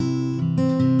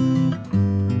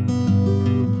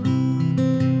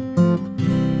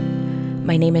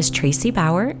name is Tracy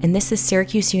Bauer, and this is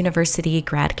Syracuse University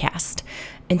GradCast.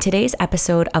 In today's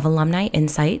episode of Alumni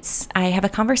Insights, I have a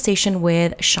conversation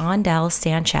with Shondell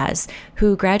Sanchez,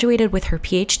 who graduated with her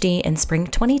PhD in spring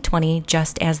 2020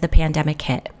 just as the pandemic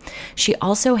hit. She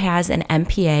also has an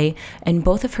MPA, and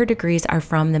both of her degrees are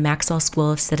from the Maxwell School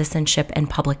of Citizenship and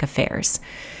Public Affairs.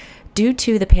 Due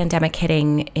to the pandemic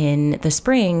hitting in the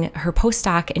spring, her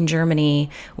postdoc in Germany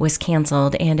was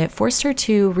canceled, and it forced her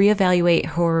to reevaluate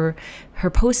her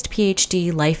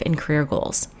post-PhD life and career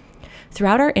goals.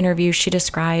 Throughout our interview, she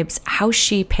describes how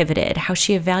she pivoted, how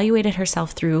she evaluated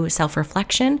herself through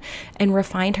self-reflection, and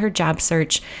refined her job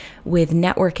search with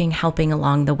networking helping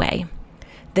along the way.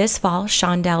 This fall,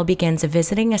 Shondell begins a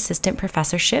visiting assistant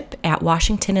professorship at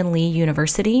Washington and Lee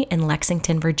University in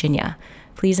Lexington, Virginia.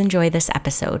 Please enjoy this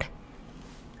episode.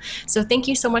 So thank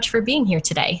you so much for being here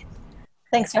today.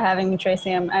 Thanks for having me,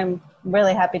 Tracy. I'm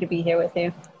really happy to be here with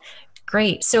you.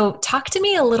 Great. So talk to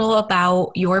me a little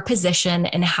about your position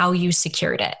and how you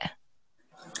secured it.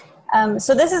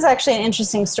 So this is actually an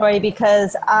interesting story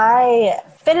because I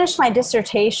finished my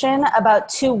dissertation about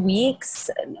 2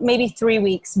 weeks, maybe 3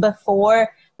 weeks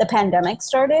before the pandemic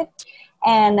started.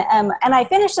 And I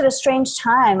finished at a strange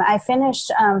time. I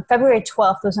finished February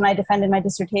 12th was when I defended my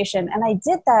dissertation. And I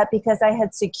did that because I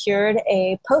had secured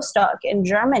a postdoc in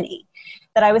Germany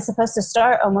that I was supposed to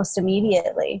start almost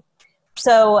immediately.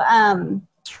 So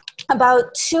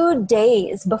about 2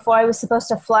 days before I was supposed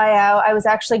to fly out, I was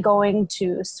actually going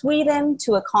to Sweden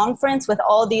to a conference with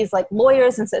all these like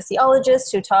lawyers and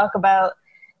sociologists who talk about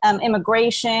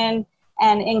immigration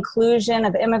and inclusion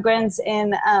of immigrants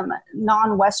in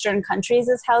non-Western countries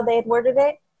is how they had worded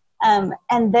it.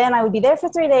 And then I would be there for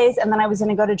 3 days, and then I was going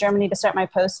to go to Germany to start my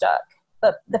postdoc.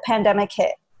 But the pandemic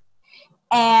hit,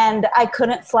 and I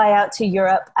couldn't fly out to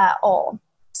Europe at all.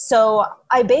 So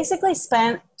I basically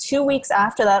spent 2 weeks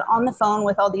after that on the phone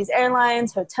with all these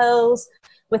airlines, hotels,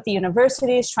 with the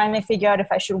universities, trying to figure out if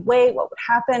I should wait, what would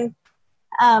happen.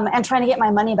 And trying to get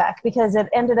my money back because it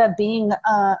ended up being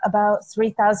about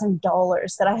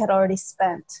 $3,000 that I had already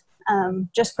spent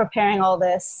just preparing all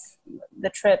this, the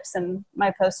trips and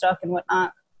my postdoc and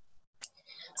whatnot.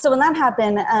 So when that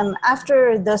happened,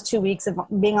 after those 2 weeks of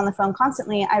being on the phone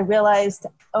constantly, I realized,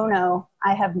 oh no,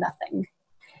 I have nothing.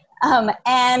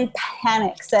 And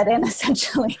panic set in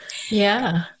essentially.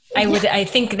 Yeah. I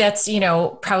think that's,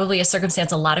 probably a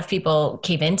circumstance a lot of people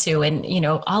came into, and,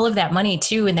 all of that money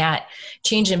too, and that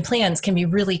change in plans can be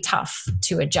really tough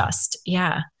to adjust.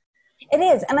 Yeah. It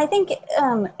is. And I think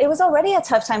it was already a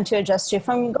tough time to adjust to,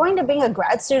 from going to being a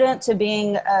grad student to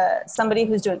being somebody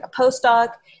who's doing a postdoc,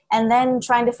 and then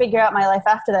trying to figure out my life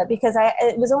after that, because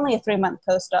it was only a 3-month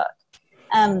postdoc.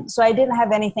 So I didn't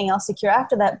have anything else secure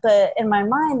after that. But in my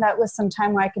mind, that was some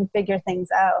time where I can figure things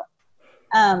out.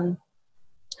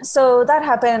 So that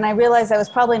happened, and I realized I was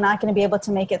probably not going to be able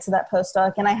to make it to that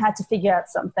postdoc, and I had to figure out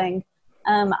something.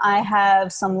 I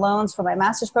have some loans for my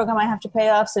master's program I have to pay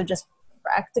off, so just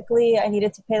practically I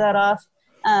needed to pay that off.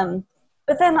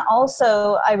 But then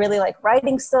also I really like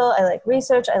writing still. I like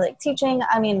research. I like teaching.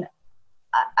 I mean,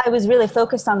 I was really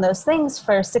focused on those things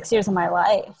for 6 years of my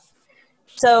life.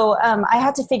 So I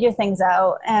had to figure things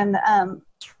out, and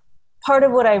part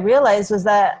of what I realized was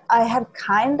that I had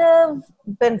kind of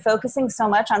been focusing so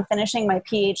much on finishing my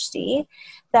PhD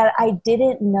that I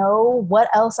didn't know what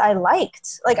else I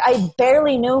liked. Like I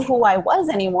barely knew who I was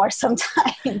anymore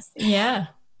sometimes. Yeah.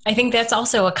 I think that's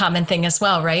also a common thing as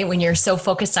well, right? When you're so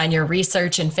focused on your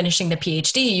research and finishing the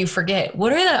PhD, you forget,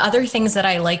 what are the other things that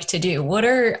I like to do? What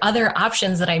are other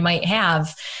options that I might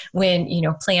have when,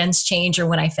 plans change or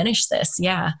when I finish this?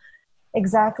 Yeah.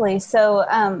 Exactly. So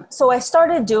I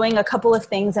started doing a couple of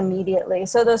things immediately.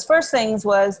 So those first things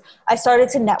was I started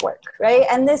to network, right?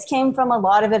 And this came from a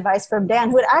lot of advice from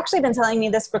Dan, who had actually been telling me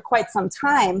this for quite some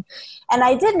time. And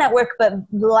I did network, but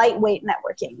lightweight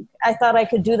networking. I thought I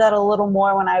could do that a little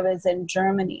more when I was in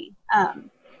Germany.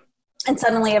 And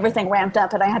suddenly everything ramped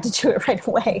up and I had to do it right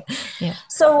away. Yeah.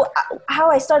 So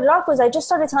how I started off was I just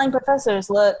started telling professors,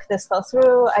 look, this fell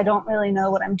through. I don't really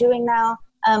know what I'm doing now.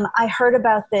 I heard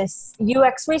about this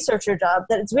UX researcher job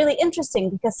that it's really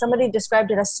interesting because somebody described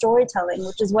it as storytelling,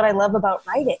 which is what I love about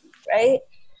writing, right?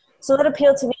 So that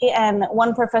appealed to me, and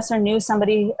one professor knew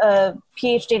somebody, a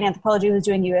PhD in anthropology, who was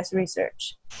doing US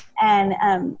research.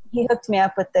 And he hooked me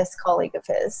up with this colleague of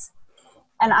his.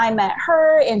 And I met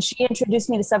her, and she introduced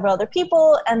me to several other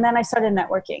people, and then I started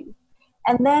networking.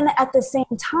 And then at the same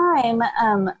time,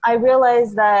 I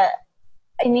realized that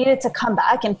I needed to come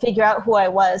back and figure out who I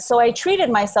was. So I treated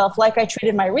myself like I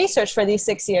treated my research for these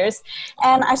 6 years.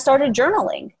 And I started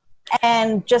journaling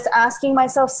and just asking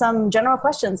myself some general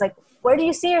questions like, where do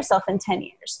you see yourself in 10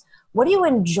 years? what do you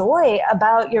enjoy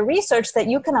about your research that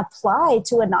you can apply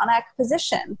to a non-ac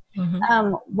position?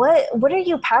 What are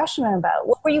you passionate about?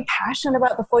 What were you passionate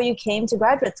about before you came to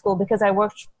graduate school? Because I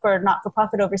worked for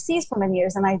not-for-profit overseas for many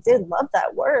years, and I did love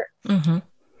that work.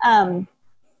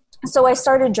 So I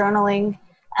started journaling.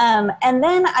 And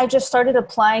then I just started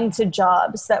applying to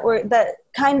jobs that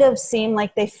kind of seemed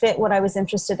like they fit what I was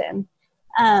interested in.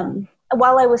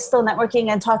 While I was still networking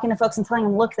and talking to folks and telling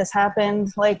them, look, this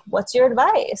happened. Like, what's your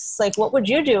advice? Like, what would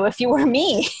you do if you were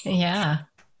me? Yeah.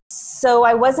 So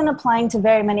I wasn't applying to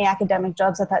very many academic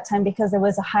jobs at that time because there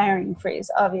was a hiring freeze,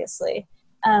 obviously.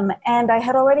 And I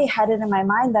had already had it in my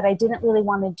mind that I didn't really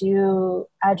want to do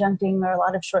adjuncting or a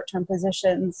lot of short-term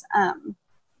positions.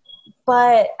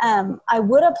 But I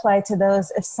would apply to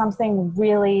those if something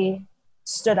really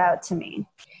stood out to me.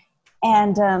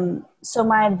 And so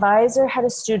my advisor had a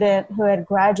student who had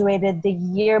graduated the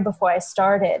year before I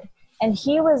started. And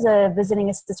he was a visiting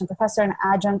assistant professor and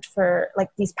adjunct for like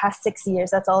these past 6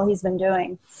 years. That's all he's been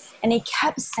doing. And he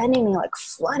kept sending me, like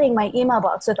flooding my email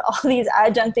box with all these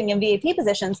adjuncting and VAP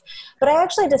positions. But I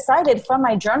actually decided from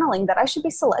my journaling that I should be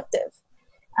selective.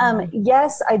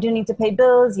 Yes, I do need to pay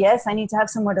bills. Yes, I need to have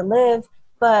somewhere to live,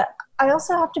 but I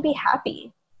also have to be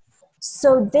happy.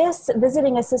 So this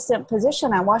visiting assistant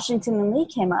position at Washington and Lee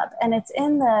came up, and it's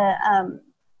in the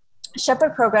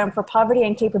Shepherd Program for Poverty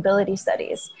and Capability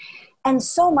Studies. And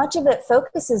so much of it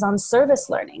focuses on service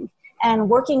learning and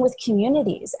working with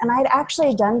communities. And I'd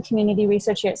actually done community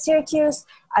research here at Syracuse.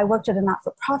 I worked at a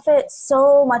not-for-profit.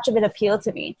 So much of it appealed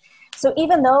to me. So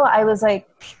even though I was like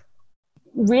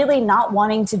really not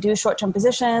wanting to do short-term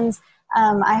positions,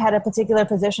 I had a particular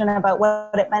position about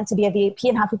what it meant to be a VAP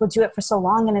and how people do it for so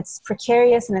long, and it's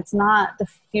precarious and it's not the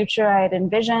future I had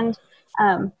envisioned.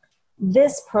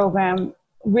 This program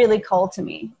really called to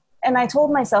me. And I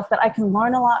told myself that I can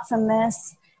learn a lot from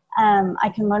this.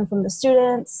 I can learn from the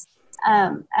students,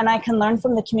 and I can learn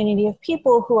from the community of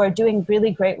people who are doing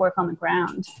really great work on the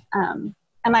ground.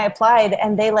 And I applied,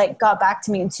 and they got back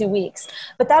to me in 2 weeks.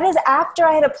 But that is after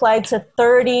I had applied to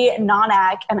 30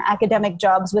 non-ac and academic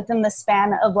jobs within the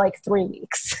span of 3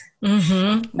 weeks.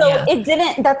 So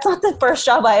that's not the first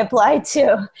job I applied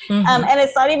to. And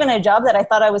it's not even a job that I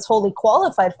thought I was wholly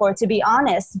qualified for, to be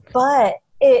honest. But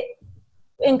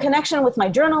in connection with my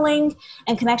journaling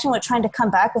and connection with trying to come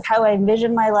back with how I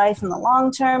envision my life in the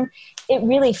long term, it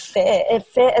really fit. It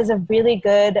fit as a really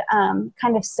good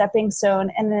kind of stepping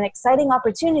stone and an exciting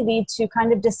opportunity to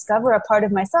kind of discover a part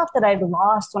of myself that I'd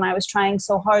lost when I was trying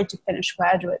so hard to finish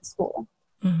graduate school.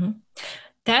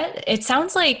 That it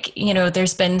sounds like,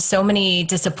 there's been so many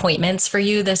disappointments for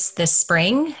you this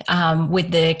spring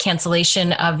with the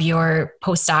cancellation of your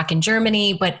postdoc in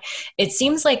Germany, but it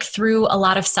seems like through a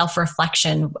lot of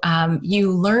self-reflection,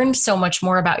 you learned so much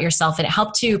more about yourself, and it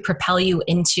helped to propel you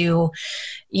into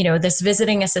this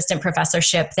visiting assistant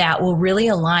professorship that will really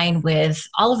align with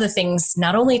all of the things,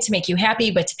 not only to make you happy,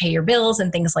 but to pay your bills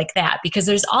and things like that, because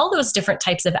there's all those different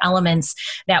types of elements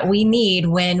that we need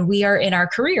when we are in our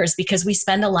careers, because we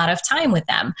spend a lot of time with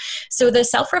them. So the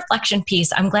self-reflection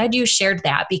piece, I'm glad you shared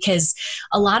that, because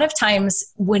a lot of times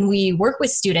when we work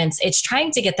with students, it's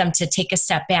trying to get them to take a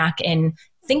step back and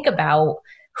think about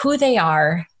who they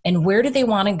are and where do they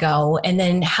want to go, and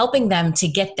then helping them to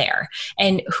get there.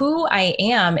 And who I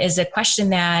am is a question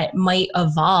that might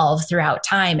evolve throughout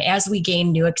time. As we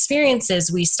gain new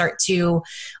experiences, we start to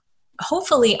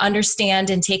hopefully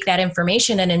understand and take that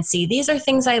information and see, these are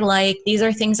things I like, these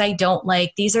are things I don't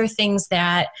like, these are things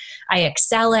that I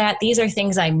excel at, these are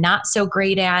things I'm not so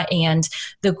great at. And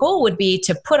the goal would be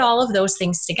to put all of those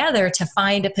things together to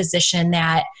find a position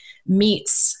that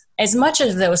meets as much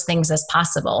of those things as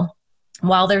possible.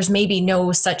 While there's maybe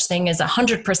no such thing as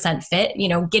 100%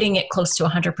 fit, getting it close to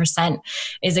 100%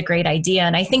 is a great idea.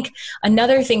 And I think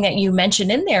another thing that you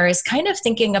mentioned in there is kind of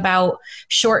thinking about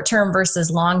short-term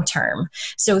versus long-term.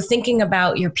 So thinking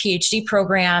about your PhD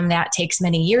program that takes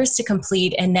many years to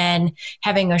complete, and then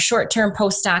having a short-term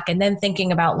postdoc, and then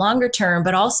thinking about longer-term,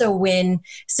 but also when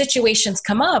situations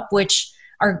come up, which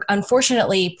are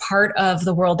unfortunately part of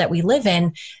the world that we live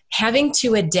in, having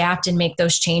to adapt and make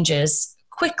those changes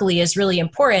quickly is really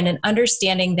important, and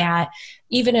understanding that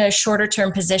even a shorter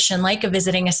term position like a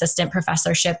visiting assistant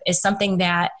professorship is something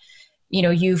that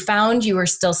you found you were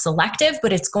still selective,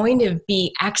 but it's going to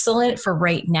be excellent for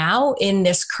right now in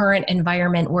this current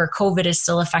environment where COVID is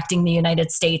still affecting the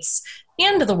United States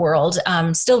and the world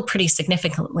still pretty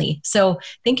significantly. So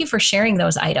thank you for sharing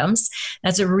those items.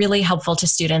 That's really helpful to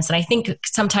students. And I think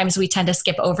sometimes we tend to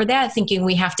skip over that, thinking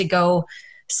we have to go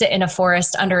sit in a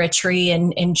forest under a tree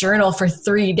and journal for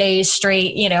 3 days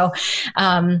straight,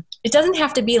 it doesn't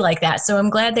have to be like that. So I'm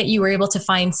glad that you were able to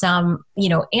find some,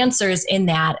 answers in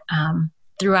that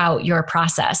throughout your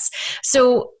process.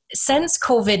 So since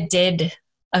COVID did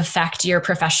affect your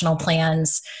professional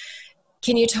plans,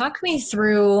 can you talk me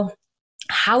through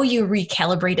how you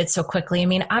recalibrated so quickly? I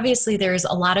mean, obviously there's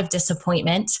a lot of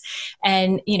disappointment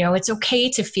and, it's okay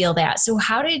to feel that. So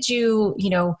how did you,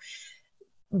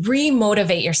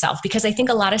 remotivate yourself? Because I think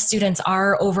a lot of students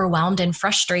are overwhelmed and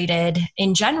frustrated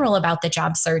in general about the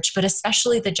job search, but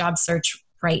especially the job search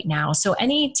right now. So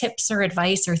any tips or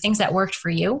advice or things that worked for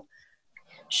you?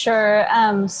 Sure.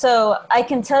 So I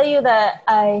can tell you that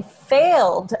I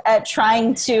failed at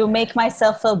trying to make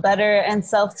myself feel better and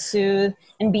self-soothe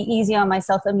and be easy on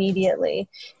myself immediately.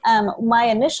 My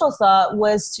initial thought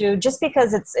was to, just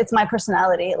because it's my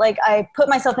personality, like I put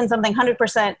myself in something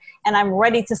 100% and I'm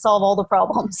ready to solve all the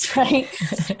problems, right?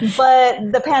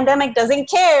 But the pandemic doesn't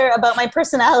care about my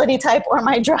personality type or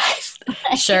my drive.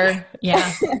 Right? Sure.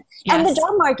 Yeah. And the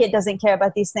job market doesn't care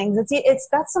about these things.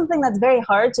 That's something that's very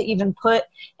hard to even put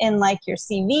in like your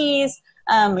CVs,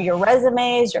 your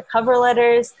resumes, your cover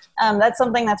letters. That's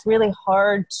something that's really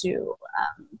hard to,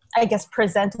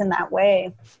 present in that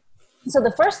way. So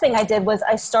the first thing I did was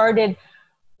I started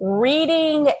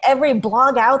reading every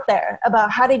blog out there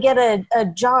about how to get a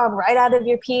job right out of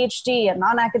your PhD, a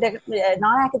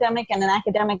non-academic and an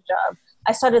academic job.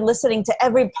 I started listening to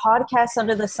every podcast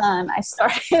under the sun. I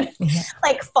started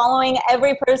following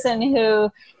every person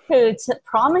who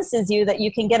promises you that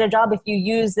you can get a job if you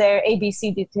use their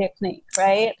ABCD technique,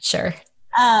 right? Sure.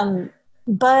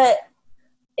 But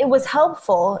it was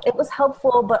helpful. It was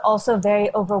helpful, but also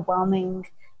very overwhelming.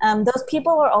 Those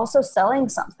people are also selling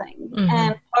something. Mm-hmm.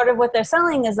 And part of what they're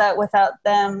selling is that without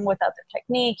them, without their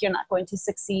technique, you're not going to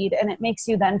succeed. And it makes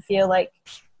you then feel like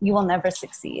you will never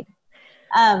succeed.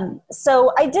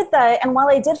 So I did that. And while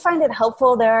I did find it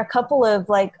helpful, there are a couple of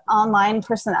like online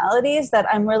personalities that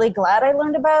I'm really glad I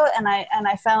learned about. And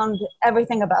I found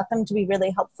everything about them to be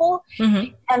really helpful.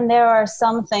 Mm-hmm. And there are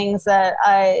some things that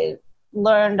I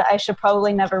learned I should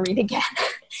probably never read again.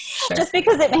 Sure. Just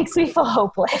because it makes me feel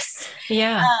hopeless.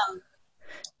 Yeah.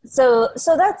 So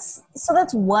that's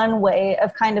one way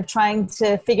of kind of trying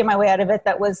to figure my way out of it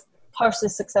that was partially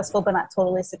successful, but not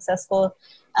totally successful.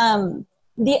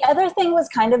 The other thing was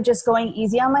kind of just going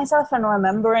easy on myself and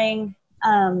remembering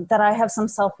that I have some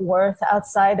self-worth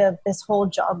outside of this whole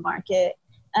job market.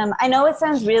 I know it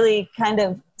sounds really kind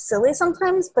of silly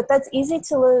sometimes, but that's easy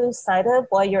to lose sight of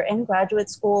while you're in graduate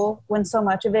school when so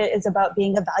much of it is about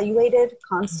being evaluated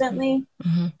constantly.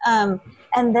 Mm-hmm.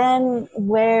 And then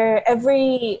where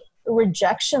every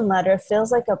rejection letter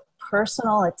feels like a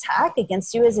personal attack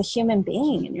against you as a human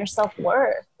being and your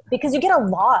self-worth. Because you get a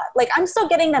lot. Like, I'm still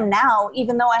getting them now,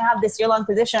 even though I have this year-long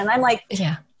position. And I'm like,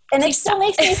 yeah. And it still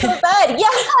makes me feel bad.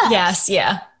 Yeah. Yes,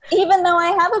 yeah. Even though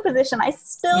I have a position, I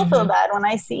still feel bad when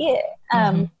I see it.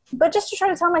 But just to try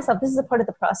to tell myself, this is a part of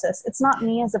the process. It's not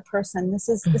me as a person. This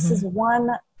is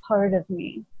one part of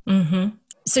me. Mm-hmm.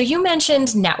 So you mentioned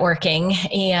networking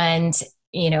and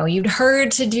you'd heard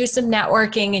to do some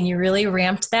networking and you really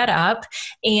ramped that up.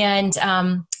 And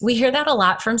we hear that a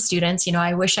lot from students.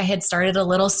 I wish I had started a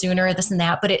little sooner, this and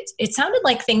that, but it sounded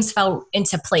like things fell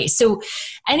into place. So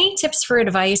any tips for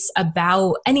advice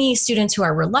about any students who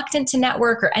are reluctant to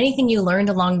network or anything you learned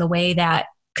along the way that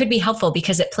could be helpful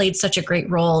because it played such a great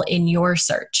role in your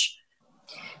search?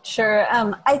 Sure.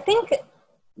 I think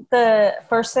the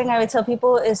first thing I would tell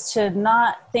people is to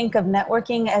not think of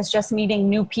networking as just meeting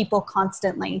new people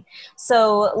constantly.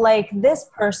 So like this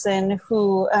person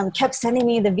who kept sending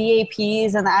me the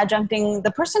VAPs and the adjuncting,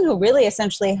 the person who really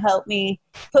essentially helped me,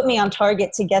 put me on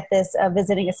target to get this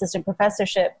visiting assistant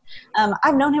professorship.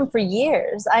 I've known him for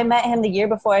years. I met him the year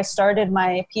before I started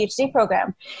my PhD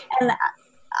program. And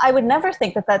I would never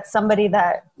think that that's somebody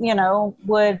that,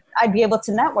 I'd be able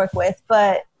to network with,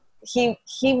 but he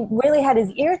really had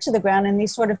his ear to the ground in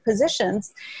these sort of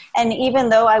positions. And even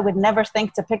though I would never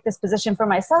think to pick this position for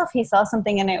myself, he saw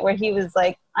something in it where he was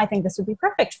like, I think this would be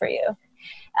perfect for you.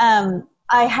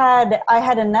 I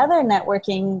had another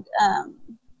networking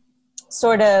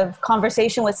sort of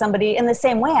conversation with somebody in the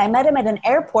same way. I met him at an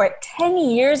airport 10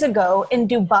 years ago in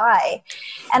Dubai,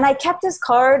 and I kept his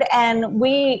card, and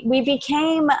we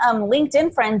became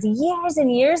LinkedIn friends years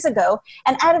and years ago.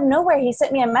 And out of nowhere, he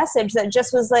sent me a message that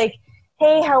just was like,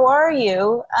 hey, how are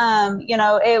you?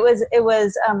 It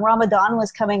was Ramadan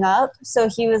was coming up. So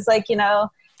he was like,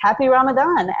 happy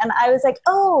Ramadan. And I was like,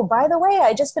 oh, by the way,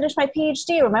 I just finished my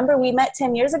PhD. Remember we met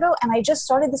 10 years ago? And I just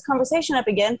started this conversation up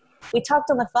again. We talked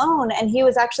on the phone, and he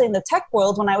was actually in the tech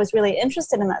world when I was really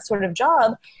interested in that sort of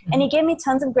job. And he gave me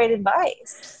tons of great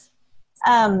advice.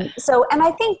 And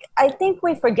I think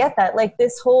we forget that, like,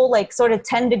 this whole, like, sort of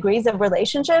 10 degrees of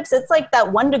relationships, it's like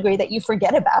that 1 degree that you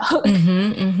forget about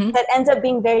that ends up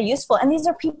being very useful. And these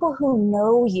are people who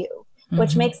know you,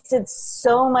 which makes it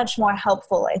so much more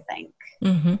helpful, I think.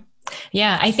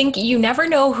 Yeah, I think you never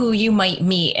know who you might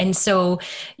meet. And so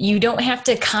you don't have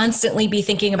to constantly be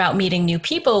thinking about meeting new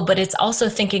people, but it's also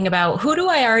thinking about, who do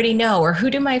I already know, or who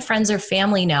do my friends or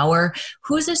family know, or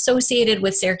who's associated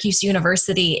with Syracuse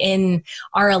University in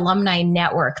our alumni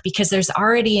network, because there's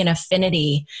already an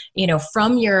affinity,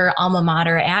 from your alma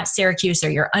mater at Syracuse or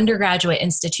your undergraduate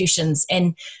institutions.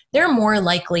 And they're more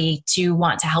likely to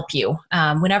want to help you.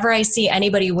 Whenever I see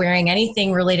anybody wearing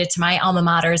anything related to my alma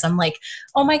maters, I'm like,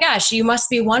 oh my gosh, you must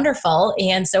be wonderful.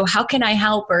 And so how can I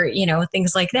help? Or,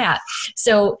 things like that.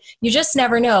 So you just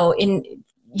never know.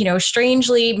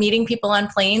 Strangely, meeting people on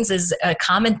planes is a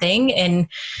common thing. And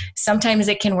sometimes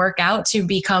it can work out to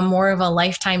become more of a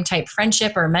lifetime type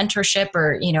friendship or mentorship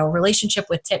or, relationship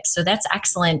with tips. So that's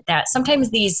excellent that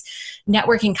sometimes these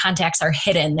networking contacts are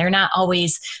hidden. They're not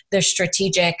always the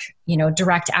strategic,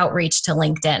 direct outreach to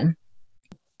LinkedIn.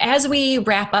 As we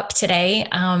wrap up today,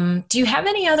 do you have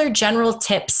any other general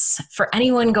tips for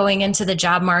anyone going into the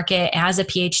job market as a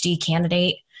PhD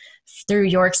candidate through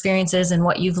your experiences and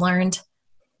what you've learned?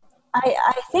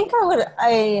 I think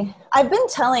I've been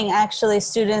telling actually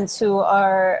students who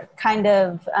are kind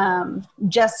of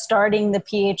just starting the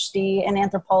PhD in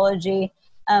anthropology,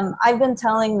 I've been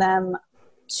telling them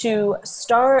to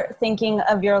start thinking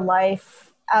of your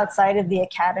life outside of the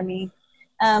academy.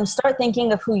 Start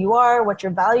thinking of who you are, what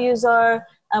your values are,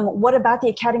 what about the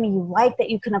academy you like that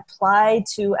you can apply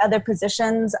to other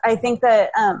positions. I think that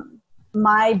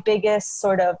my biggest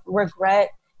sort of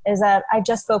regret is that I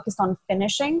just focused on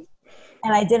finishing.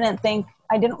 And I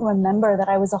didn't remember that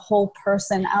I was a whole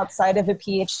person outside of a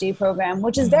PhD program,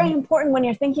 which is very important when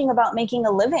you're thinking about making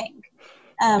a living,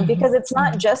 because it's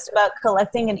not just about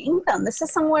collecting an income. This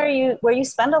is somewhere where you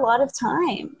spend a lot of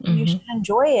time. You should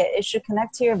enjoy it. It should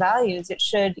connect to your values. It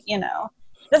should, it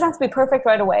doesn't have to be perfect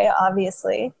right away,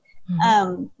 obviously.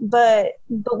 But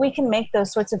we can make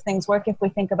those sorts of things work if we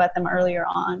think about them earlier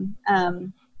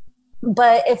on.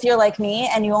 But if you're like me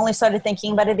and you only started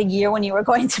thinking about it a year when you were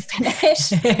going to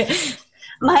finish,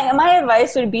 my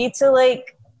advice would be to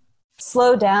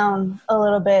slow down a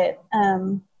little bit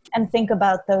and think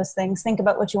about those things. Think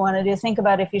about what you want to do. Think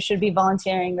about if you should be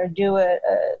volunteering or do a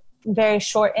very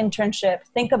short internship.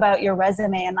 Think about your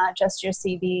resume and not just your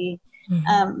CV.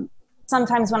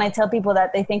 Sometimes when I tell people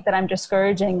that, they think that I'm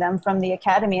discouraging them from the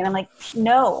academy. And I'm like,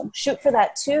 no, shoot for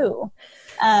that too.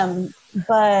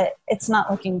 But it's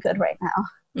not looking good right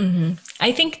now.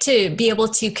 I think to be able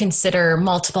to consider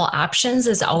multiple options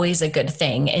is always a good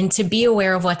thing, and to be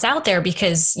aware of what's out there,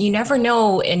 because you never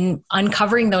know, in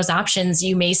uncovering those options,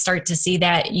 you may start to see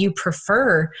that you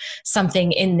prefer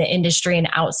something in the industry and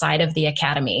outside of the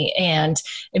academy, and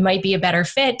it might be a better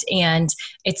fit. And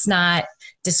it's not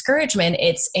discouragement,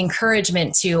 it's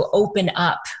encouragement to open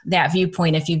up that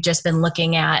viewpoint. If you've just been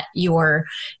looking at your,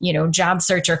 job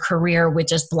search or career with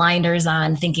just blinders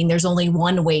on, thinking there's only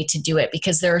one way to do it,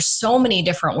 because there are so many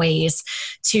different ways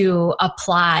to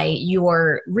apply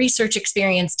your research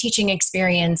experience, teaching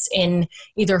experience in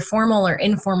either formal or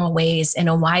informal ways in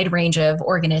a wide range of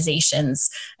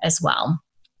organizations as well.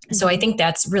 So I think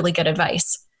that's really good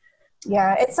advice.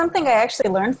 Yeah, it's something I actually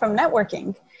learned from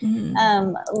networking.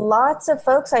 Lots of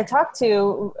folks I talked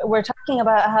to were talking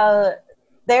about how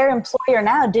their employer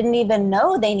now didn't even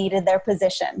know they needed their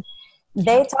position.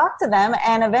 They talked to them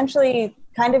and eventually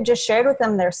kind of just shared with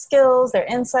them their skills, their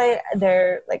insight,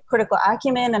 their critical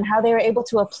acumen, and how they were able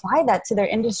to apply that to their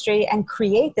industry and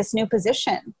create this new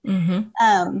position.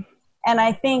 And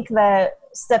I think that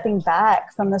stepping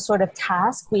back from the sort of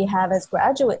task we have as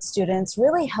graduate students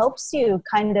really helps you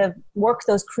kind of work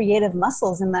those creative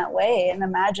muscles in that way and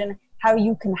imagine how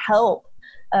you can help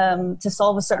to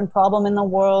solve a certain problem in the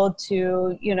world,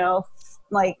 to,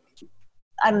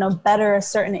 better a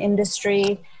certain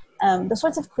industry, the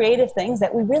sorts of creative things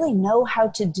that we really know how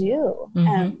to do.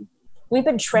 We've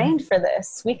been trained for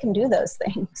this. We can do those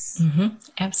things.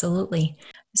 Absolutely.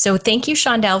 So thank you,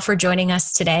 Shondell, for joining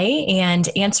us today and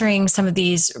answering some of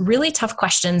these really tough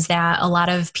questions that a lot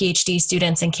of PhD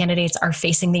students and candidates are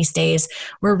facing these days.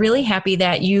 We're really happy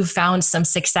that you've found some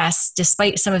success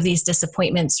despite some of these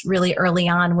disappointments really early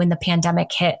on when the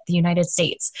pandemic hit the United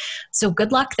States. So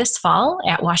good luck this fall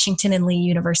at Washington and Lee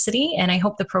University, and I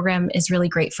hope the program is really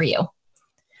great for you.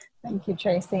 Thank you,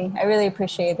 Tracy. I really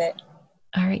appreciate it.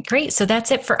 All right, great. So that's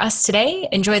it for us today.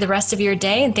 Enjoy the rest of your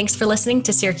day, and thanks for listening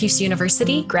to Syracuse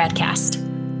University GradCast.